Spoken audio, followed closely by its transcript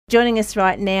Joining us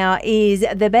right now is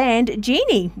the band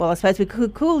Jeanie. Well, I suppose we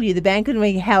could call you the band, couldn't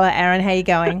we? Hello, Aaron. How are you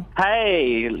going?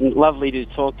 Hey, lovely to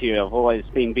talk to you. I've always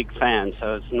been a big fan,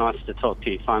 so it's nice to talk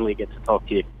to you. Finally get to talk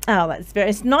to you. Oh,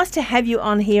 it's nice to have you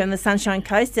on here on the Sunshine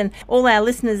Coast, and all our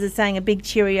listeners are saying a big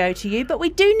cheerio to you. But we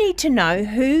do need to know,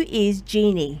 who is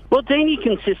Jeanie? Well, Jeanie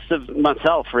consists of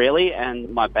myself, really, and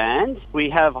my band. We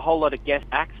have a whole lot of guest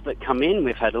acts that come in.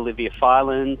 We've had Olivia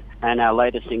Filand, and our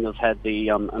latest singles had the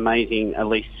amazing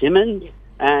Elise Simmons.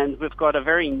 And we've got a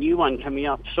very new one coming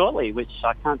up shortly, which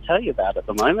I can't tell you about at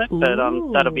the moment, but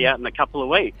that'll be out in a couple of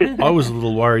weeks. I was a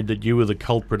little worried that you were the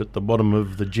culprit at the bottom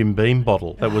of the Jim Beam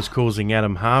bottle that was causing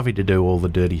Adam Harvey to do all the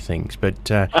dirty things. But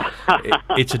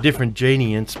it's a different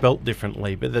Jeanie and spelt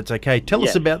differently, but that's okay. Tell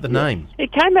us about the name.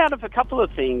 It came out of a couple of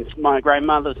things. My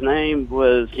grandmother's name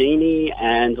was Jeanie,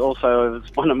 and also it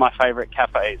was one of my favourite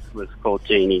cafes was called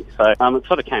Jeanie. So it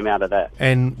sort of came out of that.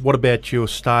 And what about your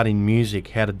start in music?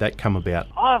 How did that come about?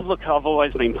 Oh, look, I've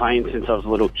always been playing since I was a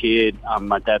little kid.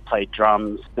 My dad played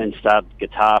drums, then started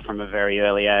guitar from a very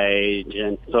early age.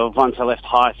 And so once I left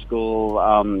high school,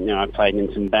 I played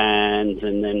in some bands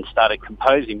and then started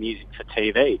composing music for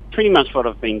TV. Pretty much what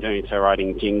I've been doing, so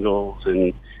writing jingles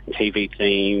and TV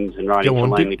themes and writing for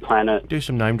Lonely Planet. Do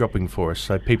some name dropping for us,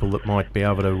 so people that might be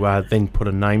able to then put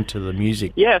a name to the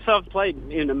music. Yeah, so I've played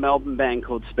in a Melbourne band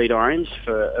called Speed Orange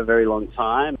for a very long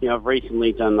time. I've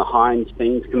recently done the Heinz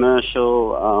Beans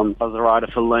commercial. I was a writer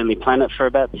for Lonely Planet for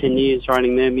about 10 years,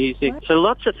 writing their music. So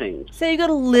lots of things. So you've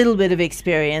got a little bit of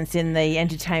experience in the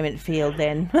entertainment field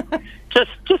then.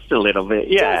 Just a little bit,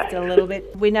 yeah. Just a little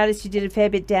bit. We noticed you did a fair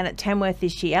bit down at Tamworth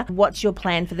this year. What's your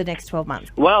plan for the next 12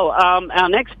 months? Well, our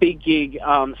next big gig,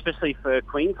 especially for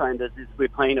Queenslanders, is we're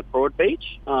playing at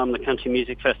Broadbeach, the country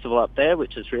music festival up there,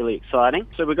 which is really exciting.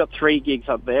 So we've got 3 gigs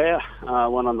up there,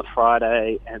 one on the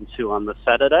Friday and 2 on the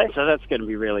Saturday. So that's going to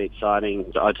be really exciting.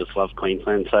 I just love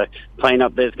Queensland, so playing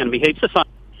up there is going to be heaps of fun.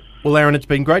 Well, Aaron, it's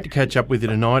been great to catch up with you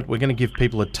tonight. We're going to give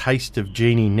people a taste of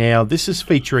Jeanie now. This is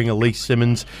featuring Elise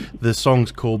Simmons. The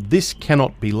song's called This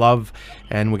Cannot Be Love,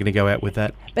 and we're going to go out with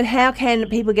that. But how can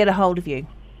people get a hold of you?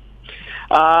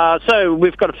 So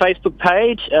we've got a Facebook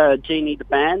page, Jeanie the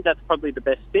Band. That's probably the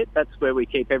best bit. That's where we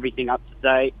keep everything up to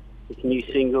date with new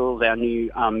singles, our new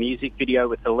music video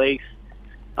with Elise.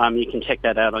 You can check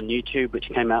that out on YouTube, which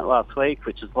came out last week,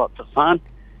 which is lots of fun.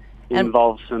 It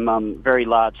involves some very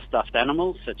large stuffed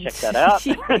animals, so check that out.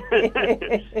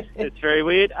 It's very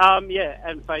weird.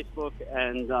 And Facebook,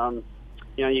 and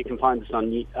you can find us on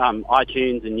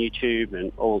iTunes and YouTube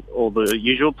and all the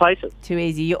usual places. Too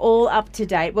easy. You're all up to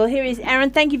date. Well, here is Aaron.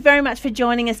 Thank you very much for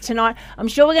joining us tonight. I'm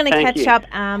sure we're going to catch up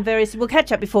we'll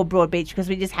catch up before Broadbeach, because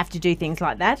we just have to do things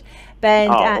like that. But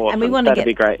awesome. And we want to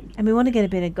be great. And we want to get a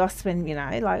bit of gossip,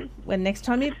 like when next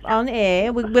time you're on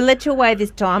air, we'll let you away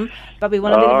this time, but we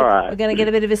want we're going to get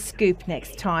a bit of a scoop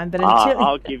next time. But until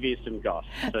I'll give you some gossip.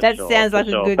 That sounds like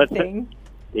a good thing.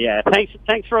 Yeah,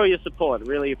 thanks for all your support.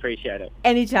 Really appreciate it.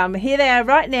 Anytime. Here they are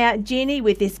right now, Jeanie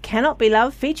with This Cannot Be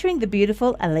Love, featuring the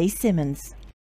beautiful Elise Simmons.